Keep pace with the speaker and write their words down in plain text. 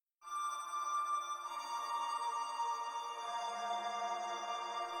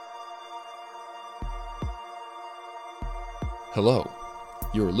Hello,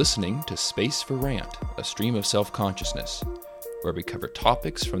 you're listening to Space for Rant, a stream of self-consciousness, where we cover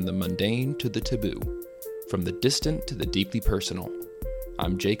topics from the mundane to the taboo, from the distant to the deeply personal.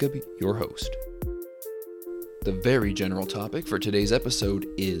 I'm Jacob, your host. The very general topic for today's episode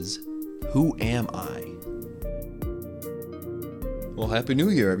is, who am I? Well, Happy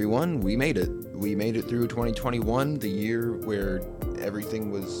New Year, everyone. We made it. We made it through 2021, the year where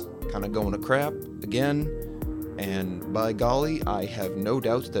everything was kind of going to crap again. And by golly, I have no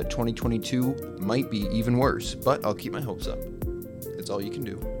doubts that 2022 might be even worse, but I'll keep my hopes up. It's all you can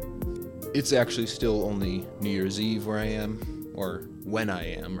do. It's actually still only New Year's Eve where I am, or when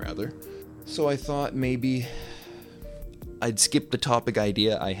I am, rather. So I thought maybe I'd skip the topic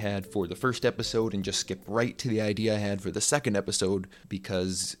idea I had for the first episode and just skip right to the idea I had for the second episode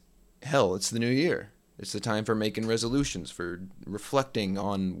because, hell, it's the new year. It's the time for making resolutions, for reflecting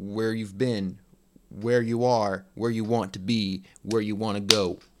on where you've been, where you are, where you want to be, where you want to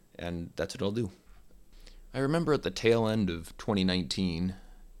go. And that's what I'll do. I remember at the tail end of 2019,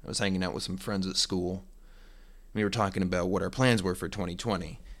 I was hanging out with some friends at school. We were talking about what our plans were for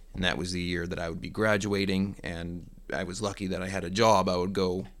 2020. And that was the year that I would be graduating, and I was lucky that I had a job I would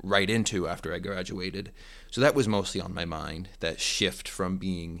go right into after I graduated. So that was mostly on my mind, that shift from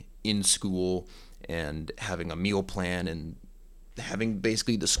being in school and having a meal plan and having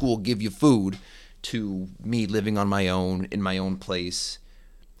basically the school give you food to me living on my own, in my own place.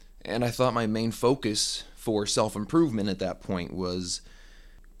 And I thought my main focus for self-improvement at that point was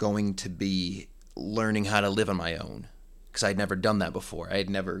going to be learning how to live on my own. Because I'd never done that before. I had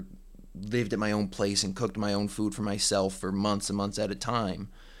never lived at my own place and cooked my own food for myself for months and months at a time.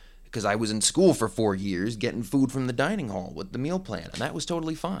 Because I was in school for 4 years getting food from the dining hall with the meal plan, and that was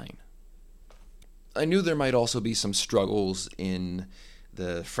totally fine. I knew there might also be some struggles in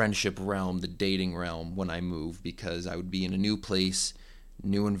the friendship realm, the dating realm when I moved, because I would be in a new place,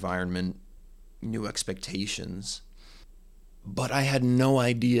 new environment, new expectations. But I had no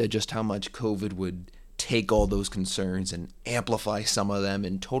idea just how much COVID would take all those concerns and amplify some of them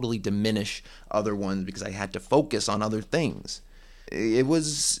and totally diminish other ones because I had to focus on other things. It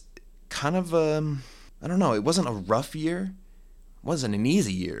was kind of I don't know, it wasn't a rough year. It wasn't an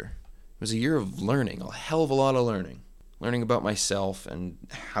easy year. It was a year of learning, a hell of a lot of learning. Learning about myself and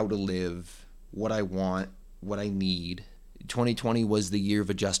how to live, what I want, what I need. 2020 was the year of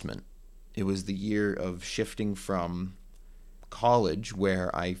adjustment. It was the year of shifting from college,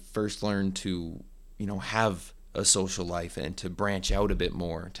 where I first learned to, have a social life and to branch out a bit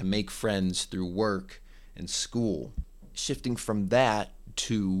more, to make friends through work and school. Shifting from that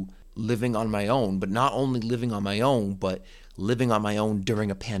to living on my own, but not only living on my own, but living on my own during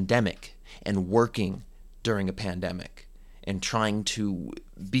a pandemic and working during a pandemic. And trying to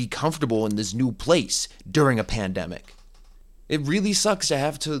be comfortable in this new place during a pandemic. It really sucks to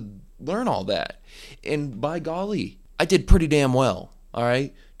have to learn all that. And by golly, I did pretty damn well, all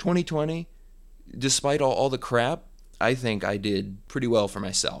right? 2020, despite all the crap, I think I did pretty well for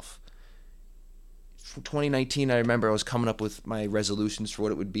myself. For 2019, I remember I was coming up with my resolutions for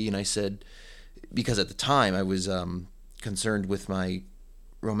what it would be, and I said, because at the time I was concerned with my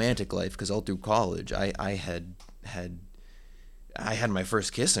romantic life, because all through college, I had my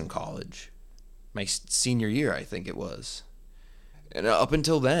first kiss in college, my senior year, I think it was. And up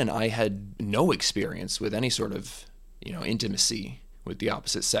until then, I had no experience with any sort of, intimacy with the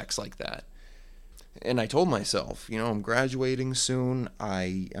opposite sex like that. And I told myself, I'm graduating soon.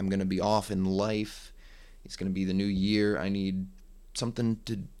 I am going to be off in life. It's going to be the new year. I need something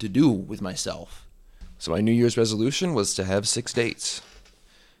to do with myself. So my New Year's resolution was to have 6 dates.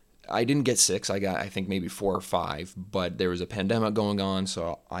 I didn't get 6, I got, I think, maybe 4 or 5, but there was a pandemic going on,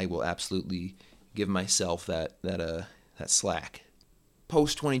 so I will absolutely give myself that slack.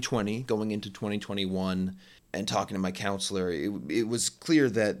 Post-2020, going into 2021, and talking to my counselor, it was clear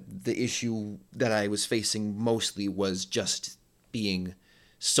that the issue that I was facing mostly was just being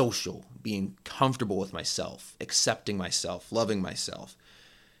social, being comfortable with myself, accepting myself, loving myself.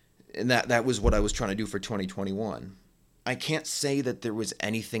 And that was what I was trying to do for 2021. I can't say that there was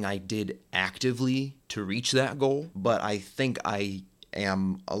anything I did actively to reach that goal, but I think I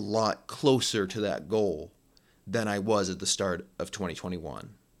am a lot closer to that goal than I was at the start of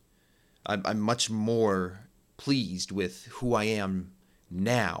 2021. I'm much more pleased with who I am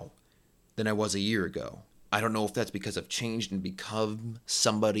now than I was a year ago. I don't know if that's because I've changed and become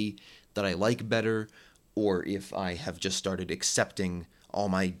somebody that I like better, or if I have just started accepting all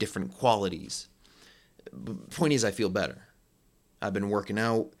my different qualities. Point is, I feel better. I've been working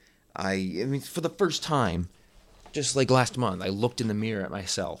out. I mean, for the first time, just like last month, I looked in the mirror at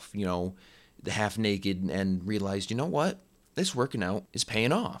myself, half naked, and realized, you know what? this working out is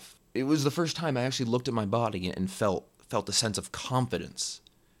paying off. It was the first time I actually looked at my body and felt a sense of confidence.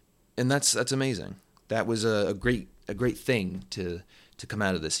 And that's amazing. That was a great thing to come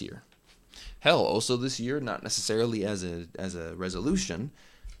out of this year. Hell, also this year, not necessarily as a resolution,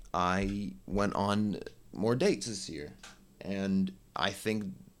 I went on more dates this year, and I think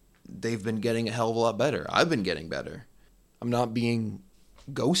they've been getting a hell of a lot better. I've been getting better. I'm not being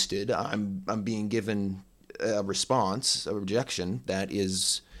ghosted. I'm being given a response, a rejection that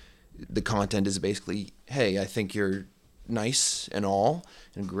is, the content is basically, hey, I think you're nice and all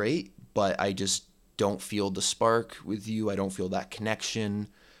and great, but I just don't feel the spark with you. I don't feel that connection,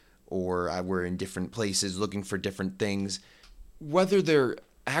 or we're in different places looking for different things. Whether they're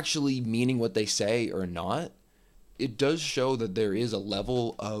actually meaning what they say or not, it does show that there is a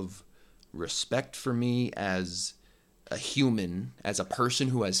level of respect for me as a human, as a person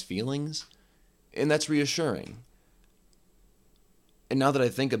who has feelings, and that's reassuring. And now that I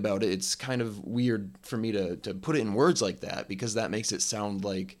think about it, it's kind of weird for me to put it in words like that, because that makes it sound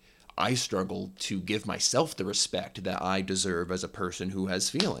like I struggle to give myself the respect that I deserve as a person who has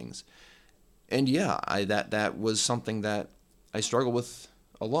feelings. And yeah, that was something that I struggle with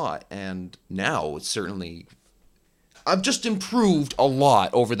a lot, and now it's certainly, I've just improved a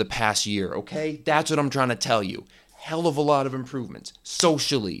lot over the past year, okay? That's what I'm trying to tell you. Hell of a lot of improvements.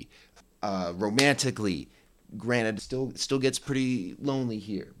 Socially, romantically. Granted, still gets pretty lonely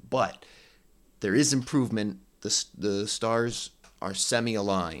here, but there is improvement. The stars are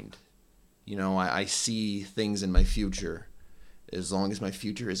semi-aligned. You know, I see things in my future, as long as my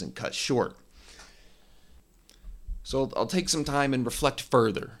future isn't cut short. So I'll take some time and reflect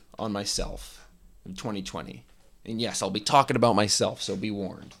further on myself in 2020. And yes, I'll be talking about myself, so be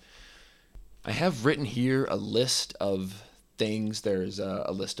warned. I have written here a list of things. There's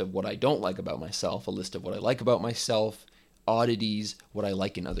a list of what I don't like about myself, a list of what I like about myself, oddities, what I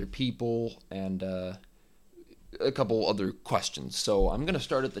like in other people, and a couple other questions. So I'm going to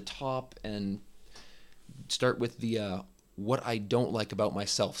start at the top and start with the what I don't like about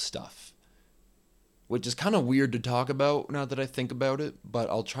myself stuff, which is kind of weird to talk about now that I think about it, but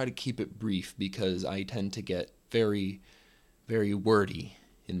I'll try to keep it brief because I tend to get very, very wordy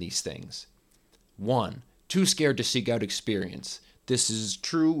in these things. 1, too scared to seek out experience. This is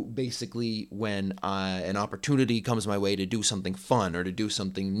true basically when an opportunity comes my way to do something fun or to do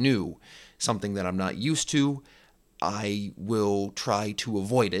something new, something that I'm not used to. I will try to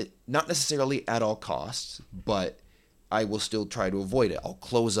avoid it, not necessarily at all costs, but I will still try to avoid it. I'll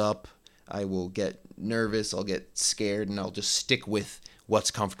close up, I will get nervous, I'll get scared, and I'll just stick with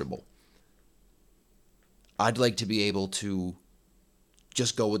what's comfortable. I'd like to be able to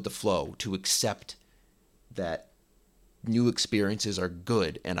just go with the flow, to accept that new experiences are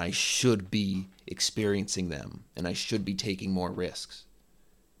good and I should be experiencing them and I should be taking more risks.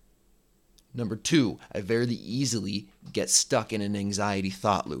 Number 2, I very easily get stuck in an anxiety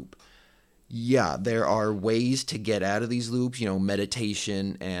thought loop. Yeah, there are ways to get out of these loops,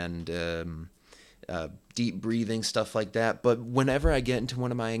 meditation and deep breathing, stuff like that. But whenever I get into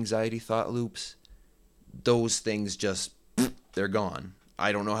one of my anxiety thought loops, those things just, they're gone.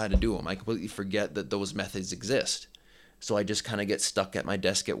 I don't know how to do them. I completely forget that those methods exist. So I just kind of get stuck at my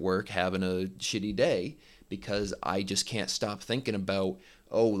desk at work having a shitty day because I just can't stop thinking about,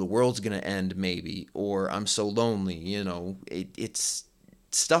 oh, the world's going to end maybe, or I'm so lonely, It's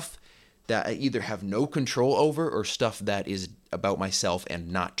stuff that I either have no control over or stuff that is about myself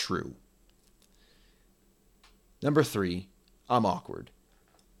and not true. Number 3, I'm awkward.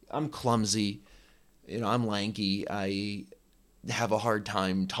 I'm clumsy. I'm lanky. I have a hard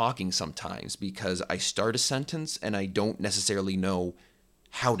time talking sometimes because I start a sentence and I don't necessarily know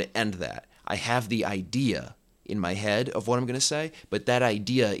how to end that. I have the idea in my head of what I'm going to say, but that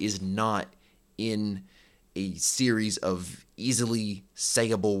idea is not in a series of easily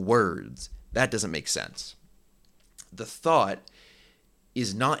sayable words. That doesn't make sense. The thought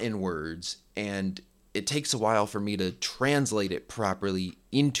is not in words, and it takes a while for me to translate it properly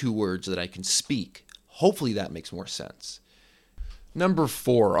into words that I can speak. Hopefully that makes more sense. Number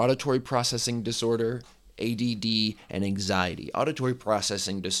 4, auditory processing disorder, ADD, and anxiety. Auditory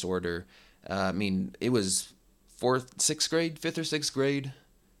processing disorder, it was 5th or 6th grade?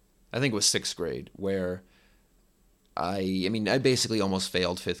 I think it was 6th grade, where I basically almost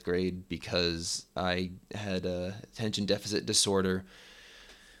failed 5th grade because I had attention deficit disorder.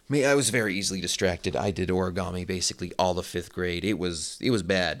 I was very easily distracted. I did origami basically all of 5th grade. It was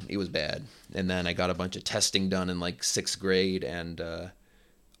bad. It was bad. And then I got a bunch of testing done in 6th grade, and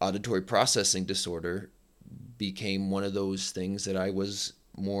auditory processing disorder became one of those things that I was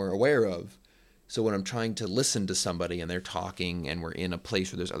more aware of. So when I'm trying to listen to somebody and they're talking and we're in a place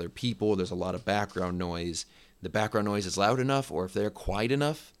where there's other people, there's a lot of background noise, the background noise is loud enough, or if they're quiet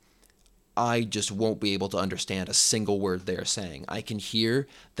enough, I just won't be able to understand a single word they're saying. I can hear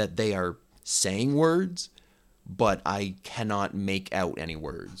that they are saying words, but I cannot make out any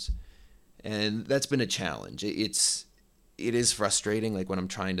words. And that's been a challenge. It is frustrating, like when I'm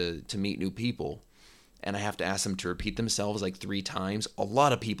trying to meet new people and I have to ask them to repeat themselves like 3 times. A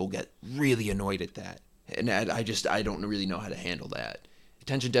lot of people get really annoyed at that. And I don't really know how to handle that.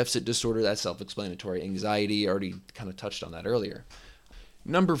 Attention deficit disorder, that's self-explanatory. Anxiety, I already kind of touched on that earlier.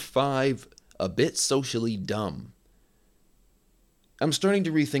 Number 5, a bit socially dumb. I'm starting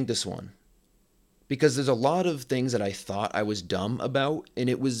to rethink this one because there's a lot of things that I thought I was dumb about, and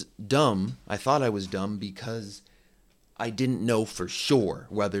it was dumb. I thought I was dumb because I didn't know for sure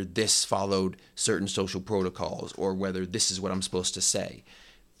whether this followed certain social protocols or whether this is what I'm supposed to say.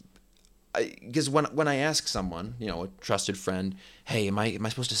 Because when I ask someone, a trusted friend, hey, am I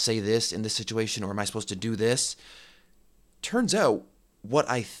supposed to say this in this situation, or am I supposed to do this? Turns out what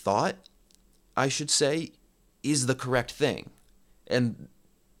I thought I should say is the correct thing. And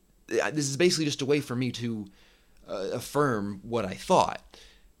this is basically just a way for me to affirm what I thought,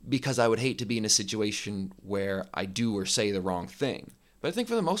 because I would hate to be in a situation where I do or say the wrong thing. But I think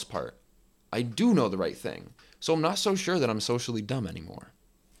for the most part, I do know the right thing. So I'm not so sure that I'm socially dumb anymore.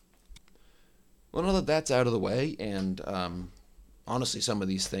 Well, now that that's out of the way, and honestly, some of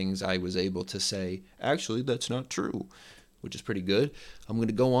these things I was able to say, actually, that's not true, which is pretty good. I'm going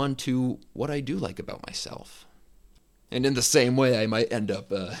to go on to what I do like about myself. And in the same way, I might end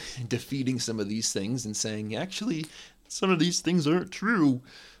up defeating some of these things and saying, actually, some of these things aren't true.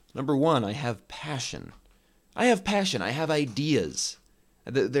 Number 1, I have passion. I have passion. I have ideas.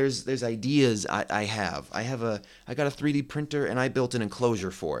 There's ideas I have. I got a 3D printer and I built an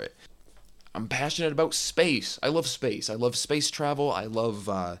enclosure for it. I'm passionate about space. I love space. I love space travel. I love,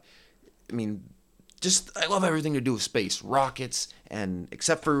 I love everything to do with space. Rockets, and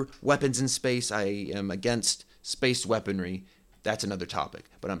except for weapons in space, I am against space weaponry. That's another topic.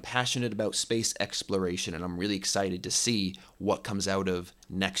 But I'm passionate about space exploration, and I'm really excited to see what comes out of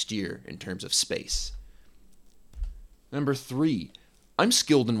next year in terms of space. Number 3, I'm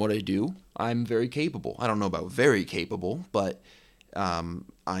skilled in what I do. I'm very capable. I don't know about very capable, but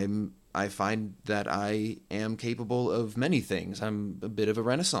I find that I am capable of many things. I'm a bit of a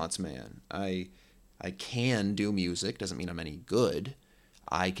Renaissance man. I can do music. Doesn't mean I'm any good.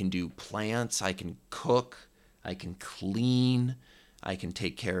 I can do plants. I can cook. I can clean. I can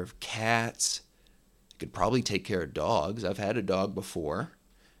take care of cats. I could probably take care of dogs. I've had a dog before.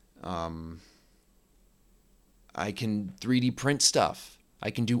 I can 3D print stuff.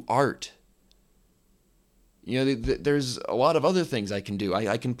 I can do art. There's a lot of other things I can do.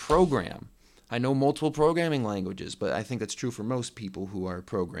 I can program. I know multiple programming languages, but I think that's true for most people who are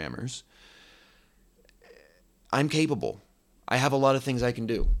programmers. I'm capable. I have a lot of things I can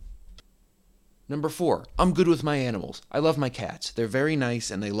do. Number 4, I'm good with my animals. I love my cats. They're very nice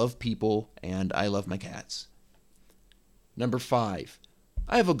and they love people, and I love my cats. Number 5,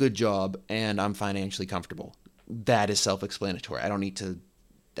 I have a good job and I'm financially comfortable. That is self-explanatory. I don't need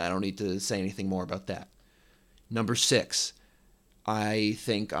to say anything more about that. Number 6, I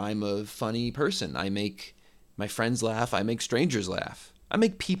think I'm a funny person. I make my friends laugh. I make strangers laugh. I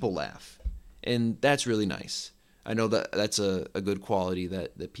make people laugh. And that's really nice. I know that that's a good quality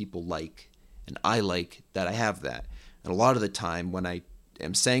that people like. And I like that I have that. And a lot of the time when I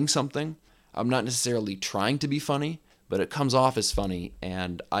am saying something, I'm not necessarily trying to be funny, but it comes off as funny.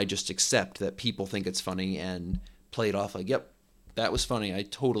 And I just accept that people think it's funny and play it off like, yep, that was funny. I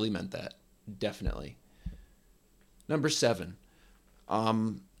totally meant that. Definitely. Number 7,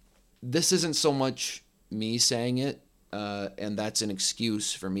 this isn't so much me saying it, and that's an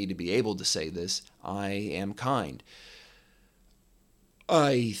excuse for me to be able to say this. I am kind.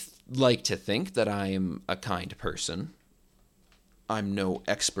 I like to think that I am a kind person. I'm no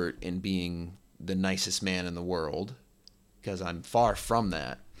expert in being the nicest man in the world, because I'm far from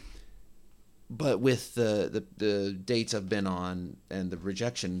that. But with the dates I've been on and the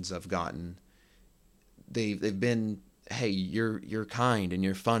rejections I've gotten, they've been, hey, you're kind and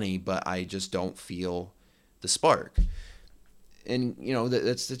you're funny, but I just don't feel the spark. And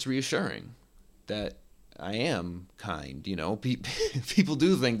that's reassuring that I am kind. People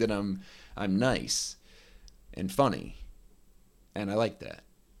do think that I'm nice and funny, and I like that.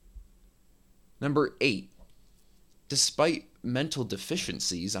 Number 8, despite mental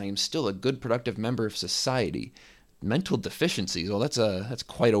deficiencies, I am still a good, productive member of society. Mental deficiencies, well, that's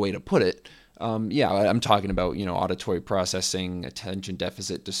quite a way to put it. Yeah, I'm talking about, auditory processing, attention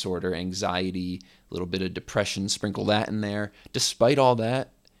deficit disorder, anxiety, a little bit of depression, sprinkle that in there. Despite all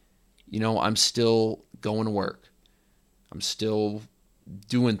that, I'm still going to work. I'm still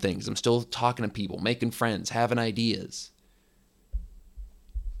doing things. I'm still talking to people, making friends, having ideas.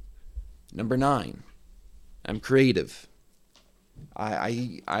 Number 9, I'm creative.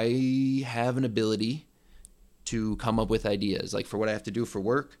 I have an ability to come up with ideas, like for what I have to do for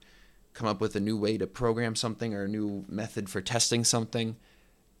work, come up with a new way to program something or a new method for testing something.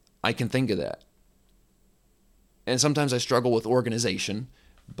 I can think of that. And sometimes I struggle with organization,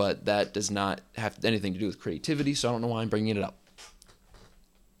 but that does not have anything to do with creativity, so I don't know why I'm bringing it up.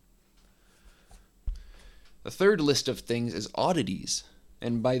 The third list of things is oddities.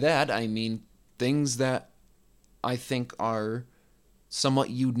 And by that, I mean things that I think are somewhat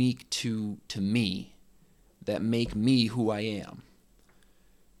unique to me, that make me who I am.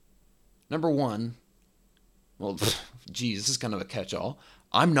 Number 1, well, geez, this is kind of a catch-all.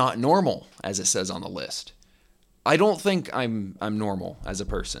 I'm not normal, as it says on the list. I don't think I'm normal as a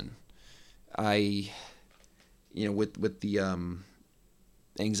person. With the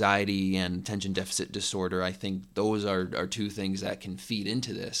anxiety and attention deficit disorder, I think those are two things that can feed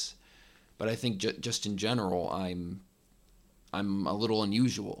into this. But I think just in general, I'm a little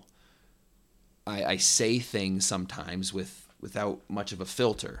unusual. I say things sometimes without much of a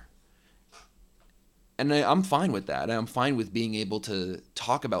filter. And I'm fine with that. I'm fine with being able to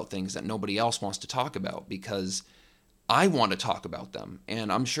talk about things that nobody else wants to talk about because I want to talk about them.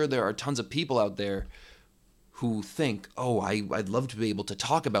 And I'm sure there are tons of people out there who think, I'd love to be able to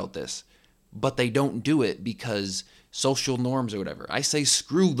talk about this, but they don't do it because social norms or whatever. I say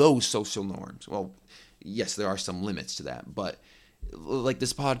screw those social norms. Well, yes, there are some limits to that, but like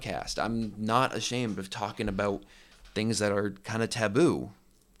this podcast, I'm not ashamed of talking about things that are kind of taboo,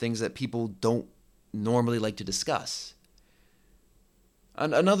 things that people don't normally like to discuss.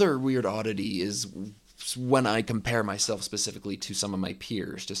 Another weird oddity is when I compare myself specifically to some of my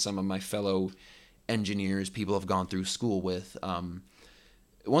peers, to some of my fellow engineers, people I've gone through school with.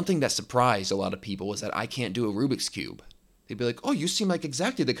 One thing that surprised a lot of people was that I can't do a Rubik's Cube. They'd be like, oh, you seem like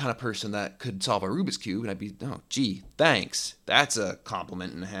exactly the kind of person that could solve a Rubik's Cube. And I'd be, oh, gee, thanks. That's a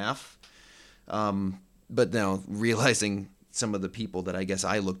compliment and a half. But now realizing some of the people that I guess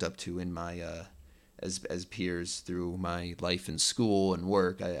I looked up to in my as peers through my life in school and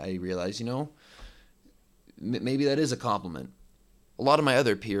work, I realized, maybe that is a compliment. A lot of my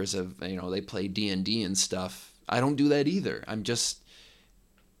other peers have, they play D&D and stuff. I don't do that either. I'm just,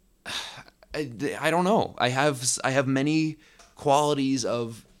 I don't know. I have many qualities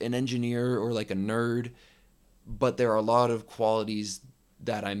of an engineer or like a nerd, but there are a lot of qualities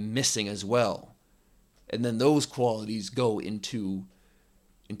that I'm missing as well. And then those qualities go into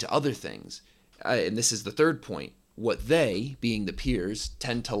other things. And this is the third point. What they, being the peers,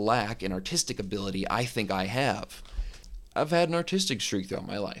 tend to lack in artistic ability, I think I have. I've had an artistic streak throughout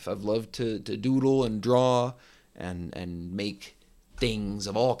my life. I've loved to doodle and draw and make things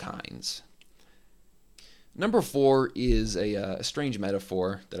of all kinds. Number 4 is a strange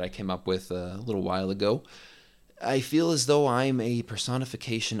metaphor that I came up with a little while ago. I feel as though I'm a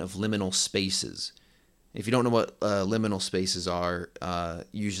personification of liminal spaces. If you don't know what liminal spaces are,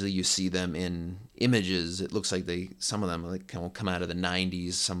 usually you see them in images. It looks like some of them come out of the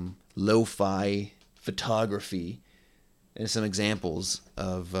 90s, some lo-fi photography. And some examples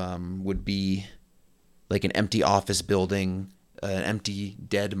of would be like an empty office building, an empty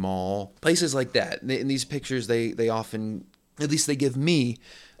dead mall, places like that. In these pictures, they often, at least they give me,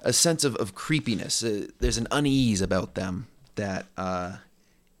 a sense of creepiness. There's an unease about them that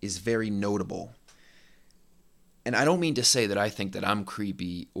is very notable. And I don't mean to say that I think that I'm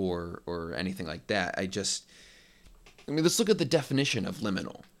creepy or anything like that. Let's look at the definition of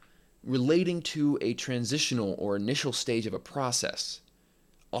liminal. Relating to a transitional or initial stage of a process,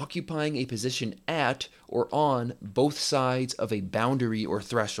 occupying a position at or on both sides of a boundary or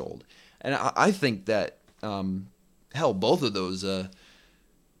threshold. And I think that, both of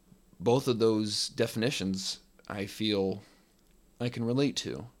those definitions, I feel I can relate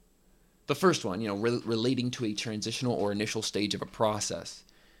to. The first one, relating to a transitional or initial stage of a process.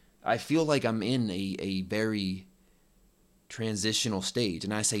 I feel like I'm in a very transitional stage.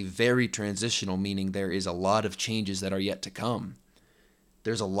 And I say very transitional, meaning there is a lot of changes that are yet to come.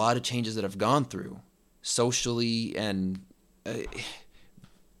 There's a lot of changes that I've gone through socially, and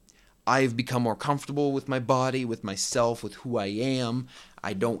I've become more comfortable with my body, with myself, with who I am.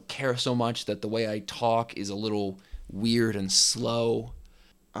 I don't care so much that the way I talk is a little weird and slow.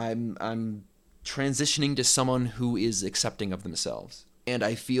 I'm transitioning to someone who is accepting of themselves. And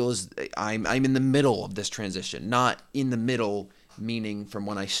I feel as I'm in the middle of this transition. Not in the middle, meaning from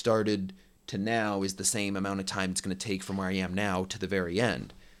when I started to now is the same amount of time it's going to take from where I am now to the very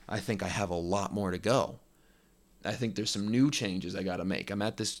end. I think I have a lot more to go. I think there's some new changes I got to make. I'm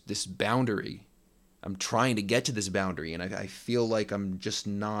at this boundary. I'm trying to get to this boundary, and I feel like I'm just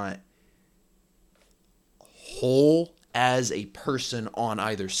not whole as a person on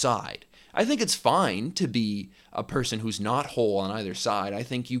either side. I think it's fine to be a person who's not whole on either side. I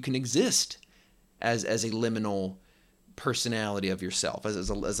think you can exist as a liminal personality of yourself, as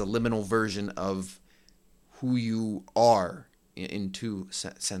a liminal version of who you are in two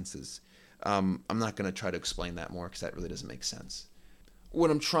senses. I'm not going to try to explain that more because that really doesn't make sense.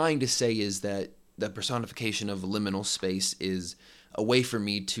 What I'm trying to say is that the personification of liminal space is a way for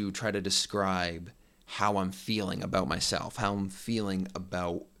me to try to describe how I'm feeling about myself, how I'm feeling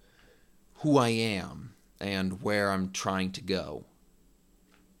about who I am and where I'm trying to go.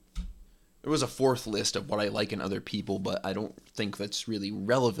 There was a fourth list of what I like in other people, but I don't think that's really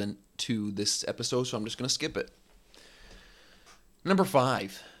relevant to this episode, so I'm just going to skip it. Number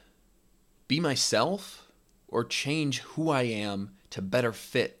 5, be myself or change who I am to better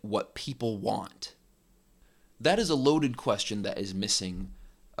fit what people want. That is a loaded question that is missing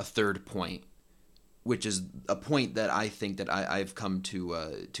a third point, which is a point that I think that I've come to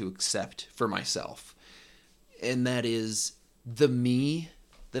accept for myself. And that is the me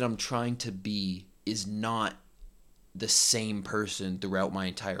that I'm trying to be is not the same person throughout my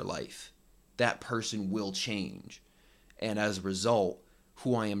entire life. That person will change. And as a result,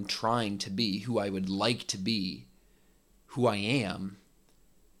 who I am trying to be, who I would like to be, who I am,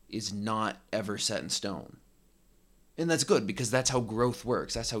 is not ever set in stone. And that's good because that's how growth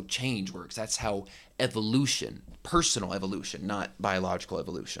works. That's how change works. That's how evolution, personal evolution, not biological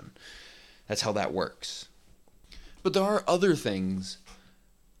evolution. That's how that works. But there are other things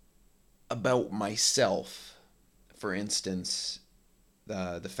about myself. For instance,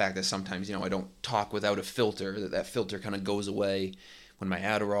 the fact that sometimes, I don't talk without a filter, that filter kind of goes away when my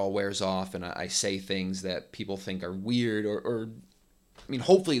Adderall wears off and I say things that people think are weird or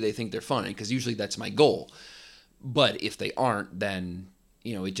hopefully they think they're funny because usually that's my goal. But if they aren't, then,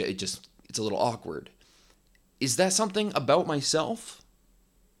 it's a little awkward. Is that something about myself?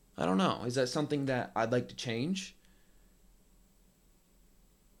 I don't know. Is that something that I'd like to change?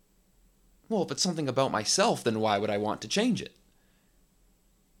 Well, if it's something about myself, then why would I want to change it?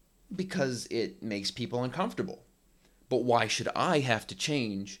 Because it makes people uncomfortable. But why should I have to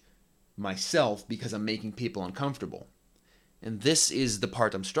change myself because I'm making people uncomfortable? And this is the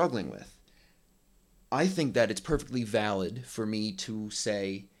part I'm struggling with. I think that it's perfectly valid for me to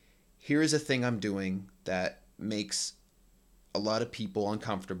say, here is a thing I'm doing that makes a lot of people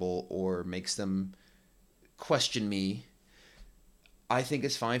uncomfortable or makes them question me. I think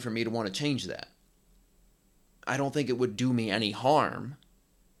it's fine for me to want to change that. I don't think it would do me any harm.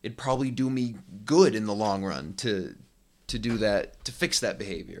 It'd probably do me good in the long run to do that, to fix that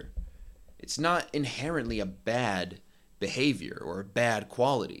behavior. It's not inherently a bad behavior or a bad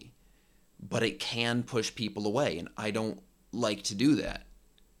quality, but it can push people away, and I don't like to do that.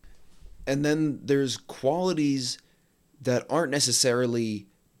 And then there's qualities that aren't necessarily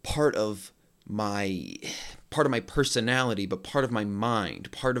part of my personality, but part of my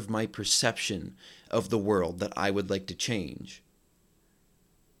mind, part of my perception of the world that I would like to change.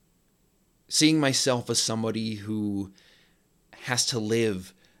 Seeing myself as somebody who has to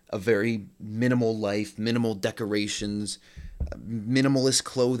live a very minimal life, minimal decorations, minimalist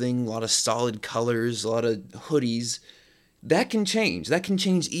clothing, a lot of solid colors, a lot of hoodies, that can change. That can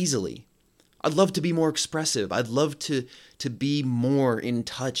change easily. I'd love to be more expressive. I'd love to be more in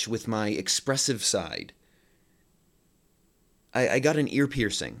touch with my expressive side. I got an ear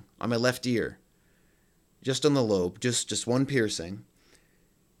piercing on my left ear, just on the lobe, just one piercing.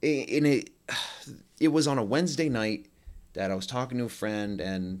 And it was on a Wednesday night that I was talking to a friend,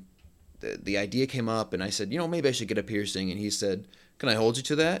 and the idea came up, and I said, maybe I should get a piercing. And he said, can I hold you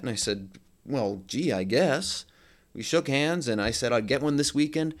to that? And I said, well, gee, I guess. We shook hands, and I said I'd get one this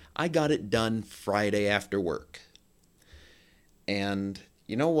weekend. I got it done Friday after work. And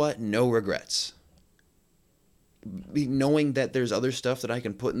you know what? No regrets. Knowing that there's other stuff that I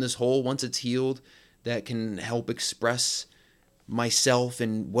can put in this hole once it's healed that can help express myself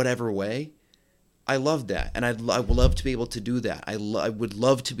in whatever way, I love that. And I would love to be able to do that. I would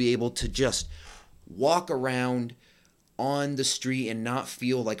love to be able to just walk around on the street and not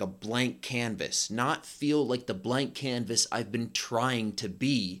feel like a blank canvas, not feel like the blank canvas I've been trying to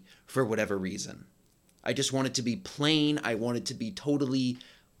be for whatever reason. I just want it to be plain. I want it to be totally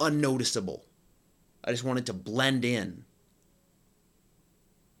unnoticeable. I just want it to blend in.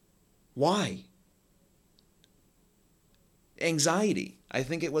 Why? Anxiety. I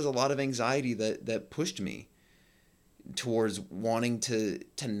think it was a lot of anxiety that pushed me towards wanting to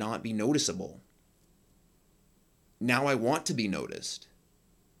not be noticeable. Now I want to be noticed.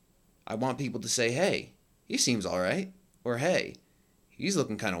 I want people to say, hey, he seems all right. Or hey, he's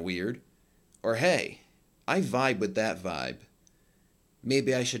looking kind of weird. Or hey, I vibe with that vibe.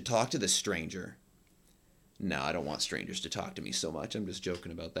 Maybe I should talk to this stranger. No, I don't want strangers to talk to me so much. I'm just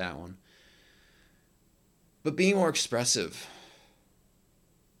joking about that one. But being more expressive.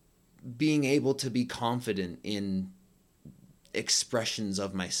 Being able to be confident in expressions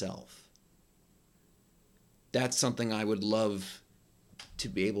of myself. That's something I would love to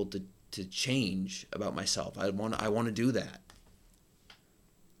be able to change about myself. I want to do that.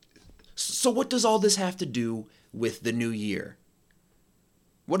 So what does all this have to do with the new year?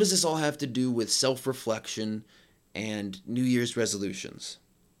 What does this all have to do with self-reflection and New Year's resolutions?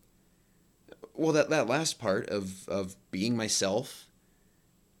 Well, that last part of being myself,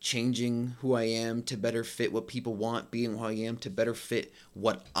 changing who I am to better fit what people want, being who I am to better fit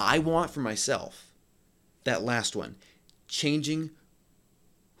what I want for myself. That last one, changing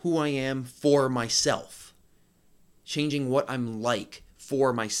who I am for myself, changing what I'm like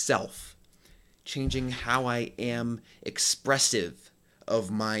for myself, changing how I am expressive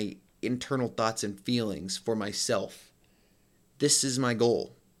of my internal thoughts and feelings for myself. This is my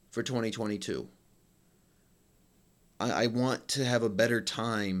goal for 2022. I want to have a better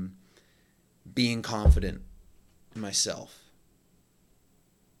time being confident in myself.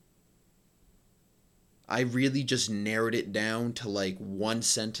 I really just narrowed it down to like one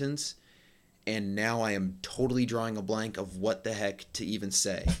sentence, and now I am totally drawing a blank of what the heck to even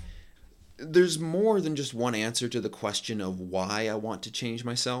say. There's more than just one answer to the question of why I want to change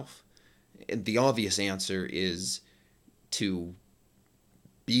myself. And the obvious answer is to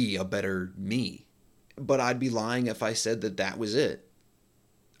be a better me. But I'd be lying if I said that was it.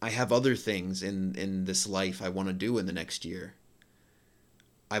 I have other things in this life I want to do in the next year.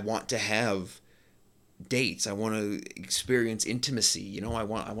 I want to have dates. I want to experience intimacy. I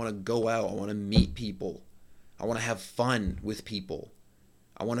want to go out. I want to meet people. I want to have fun with people.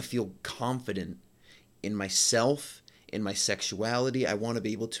 I want to feel confident in myself, in my sexuality. I want to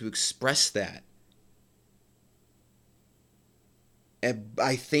be able to express that. And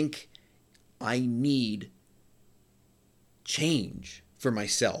I think I need change for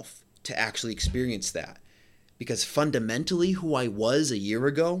myself to actually experience that. Because fundamentally, who I was a year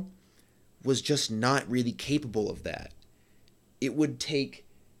ago was just not really capable of that.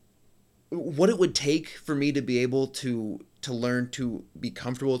 What it would take for me to be able to learn to be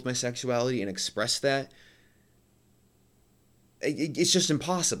comfortable with my sexuality and express that, it's just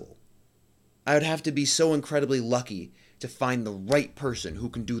impossible. I would have to be so incredibly lucky to find the right person who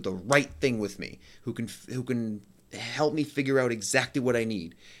can do the right thing with me, who can help me figure out exactly what I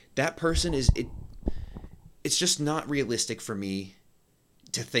need. That person it's just not realistic for me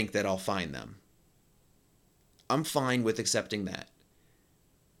to think that I'll find them. I'm fine with accepting that.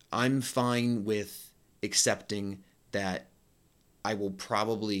 I'm fine with accepting that I will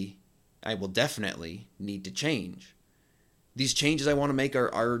definitely need to change. These changes I want to make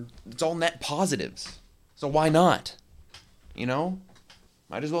are it's all net positives. So why not?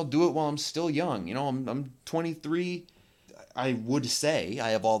 Might as well do it while I'm still young. I'm 23. I would say I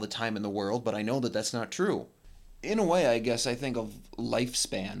have all the time in the world, but I know that that's not true. In a way, I guess I think of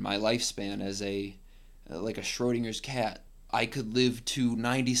lifespan, my lifespan as like a Schrodinger's cat. I could live to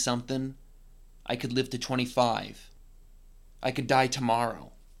 90-something. I could live to 25. I could die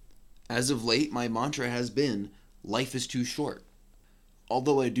tomorrow. As of late, my mantra has been, life is too short.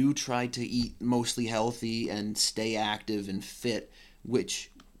 Although I do try to eat mostly healthy and stay active and fit,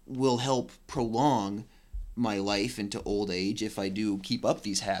 which will help prolong my life into old age if I do keep up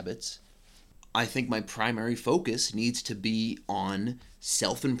these habits, I think my primary focus needs to be on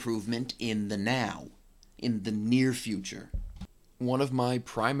self-improvement in the now, in the near future. One of my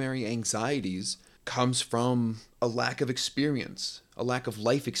primary anxieties comes from a lack of experience, a lack of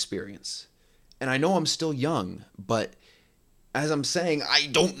life experience. And I know I'm still young, but as I'm saying, I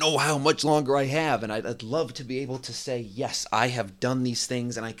don't know how much longer I have, and I'd love to be able to say, yes, I have done these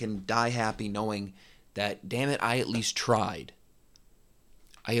things, and I can die happy knowing that, damn it, I at least tried.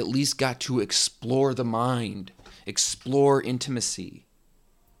 I at least got to explore the mind, explore intimacy,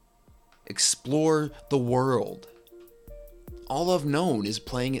 explore the world. All I've known is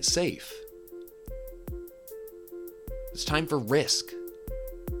playing it safe. It's time for risk.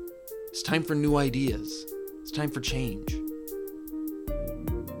 It's time for new ideas. It's time for change.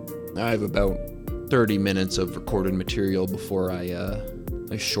 I have about 30 minutes of recorded material before I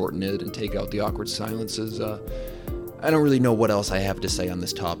I shorten it and take out the awkward silences. I don't really know what else I have to say on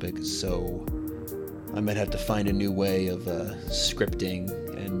this topic, so I might have to find a new way of scripting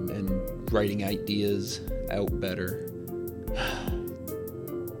and writing ideas out better.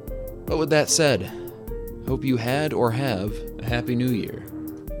 But with that said, hope you had or have a happy new year.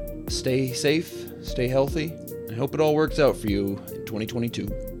 Stay safe, stay healthy, and I hope it all works out for you in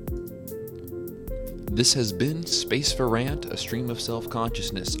 2022. This has been Space for Rant, a stream of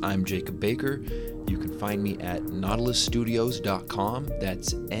self-consciousness. I'm Jacob Baker. You can find me at nautilusstudios.com.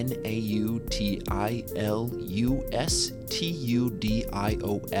 That's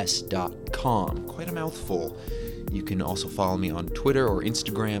nautilustudios.com. Quite a mouthful. You can also follow me on Twitter or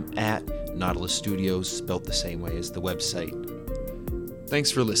Instagram at Nautilus Studios, spelt the same way as the website.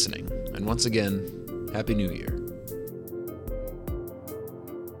 Thanks for listening, and once again, Happy New Year.